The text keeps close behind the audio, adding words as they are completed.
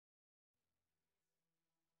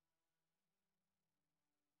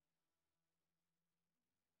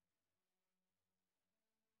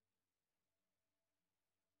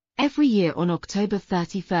Every year on October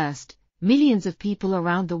 31st, millions of people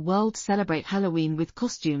around the world celebrate Halloween with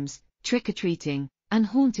costumes, trick-or-treating, and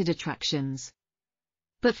haunted attractions.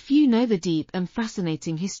 But few know the deep and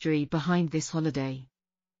fascinating history behind this holiday.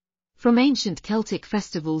 From ancient Celtic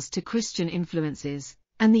festivals to Christian influences,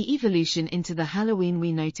 and the evolution into the Halloween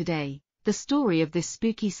we know today, the story of this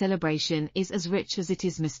spooky celebration is as rich as it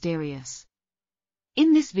is mysterious.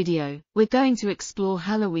 In this video, we're going to explore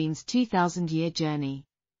Halloween's 2,000-year journey.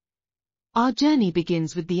 Our journey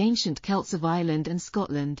begins with the ancient Celts of Ireland and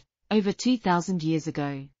Scotland, over 2,000 years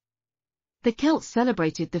ago. The Celts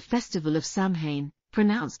celebrated the festival of Samhain,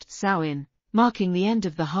 pronounced Samhain, marking the end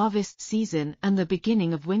of the harvest season and the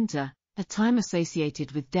beginning of winter, a time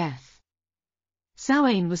associated with death.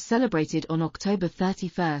 Samhain was celebrated on October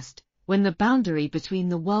 31st, when the boundary between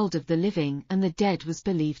the world of the living and the dead was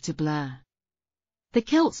believed to blur. The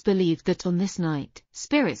Celts believed that on this night,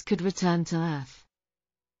 spirits could return to Earth.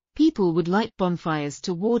 People would light bonfires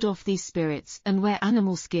to ward off these spirits and wear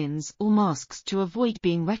animal skins or masks to avoid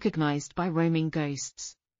being recognized by roaming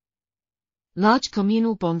ghosts. Large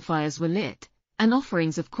communal bonfires were lit, and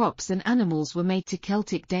offerings of crops and animals were made to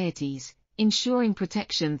Celtic deities, ensuring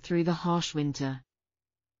protection through the harsh winter.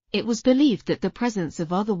 It was believed that the presence of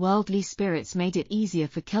otherworldly spirits made it easier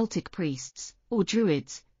for Celtic priests, or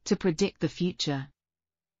druids, to predict the future.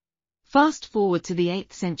 Fast forward to the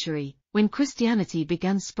 8th century, when Christianity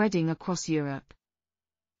began spreading across Europe.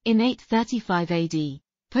 In 835 AD,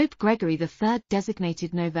 Pope Gregory III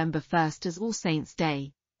designated November 1st as All Saints'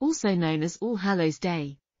 Day, also known as All Hallows'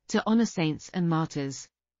 Day, to honor saints and martyrs.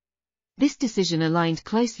 This decision aligned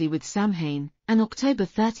closely with Samhain, and October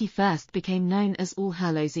 31st became known as All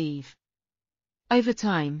Hallows' Eve. Over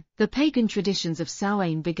time, the pagan traditions of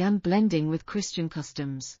Samhain began blending with Christian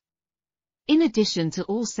customs. In addition to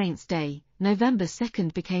All Saints' Day, November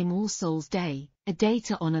 2nd became All Souls' Day, a day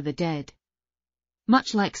to honor the dead.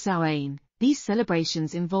 Much like Samhain, these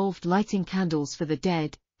celebrations involved lighting candles for the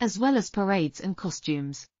dead, as well as parades and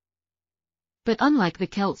costumes. But unlike the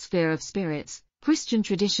Celts' fear of spirits, Christian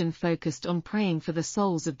tradition focused on praying for the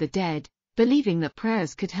souls of the dead, believing that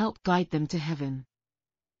prayers could help guide them to heaven.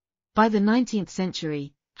 By the 19th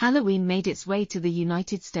century, Halloween made its way to the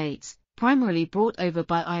United States, primarily brought over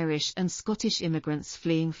by Irish and Scottish immigrants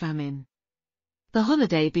fleeing famine. The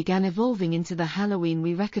holiday began evolving into the Halloween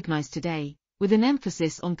we recognize today, with an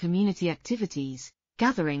emphasis on community activities,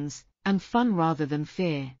 gatherings, and fun rather than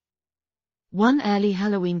fear. One early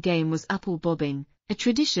Halloween game was apple bobbing, a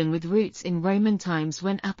tradition with roots in Roman times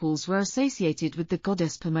when apples were associated with the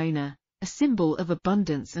goddess Pomona, a symbol of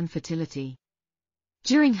abundance and fertility.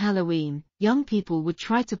 During Halloween, young people would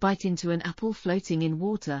try to bite into an apple floating in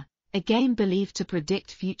water, a game believed to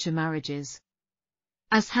predict future marriages.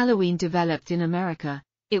 As Halloween developed in America,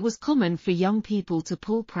 it was common for young people to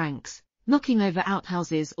pull pranks, knocking over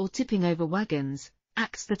outhouses or tipping over wagons,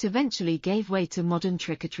 acts that eventually gave way to modern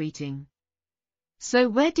trick-or-treating. So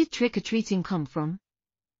where did trick-or-treating come from?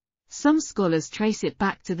 Some scholars trace it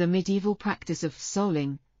back to the medieval practice of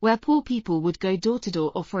souling, where poor people would go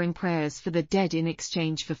door-to-door offering prayers for the dead in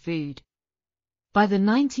exchange for food. By the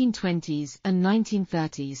 1920s and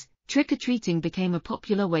 1930s, trick-or-treating became a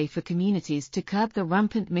popular way for communities to curb the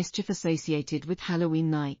rampant mischief associated with Halloween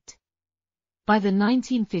night. By the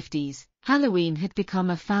 1950s, Halloween had become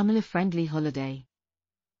a family-friendly holiday.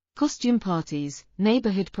 Costume parties,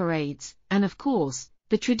 neighborhood parades, and of course,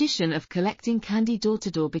 the tradition of collecting candy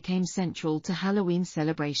door-to-door became central to Halloween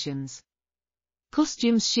celebrations.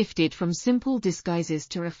 Costumes shifted from simple disguises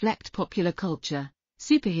to reflect popular culture,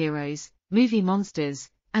 superheroes, movie monsters,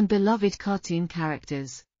 and beloved cartoon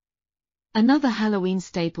characters. Another Halloween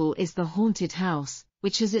staple is the haunted house,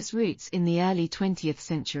 which has its roots in the early 20th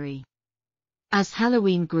century. As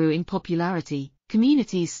Halloween grew in popularity,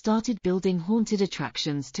 communities started building haunted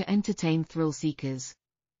attractions to entertain thrill seekers.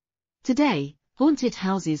 Today, haunted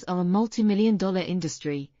houses are a multi-million-dollar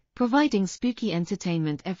industry, providing spooky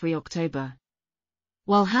entertainment every October.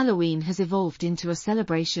 While Halloween has evolved into a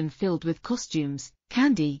celebration filled with costumes,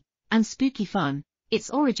 candy, and spooky fun, its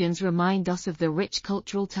origins remind us of the rich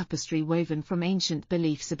cultural tapestry woven from ancient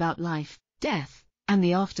beliefs about life, death, and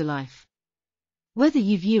the afterlife. Whether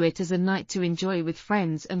you view it as a night to enjoy with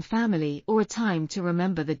friends and family or a time to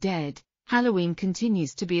remember the dead, Halloween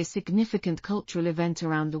continues to be a significant cultural event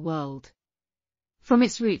around the world. From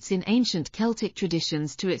its roots in ancient Celtic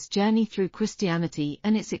traditions to its journey through Christianity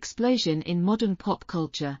and its explosion in modern pop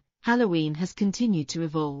culture, Halloween has continued to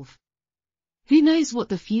evolve. Who knows what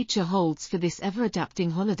the future holds for this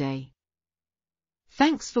ever-adapting holiday?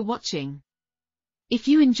 Thanks for watching. If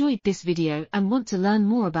you enjoyed this video and want to learn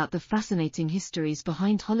more about the fascinating histories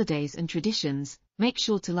behind holidays and traditions, make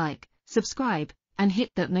sure to like, subscribe, and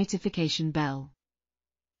hit that notification bell.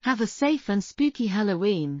 Have a safe and spooky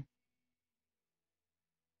Halloween.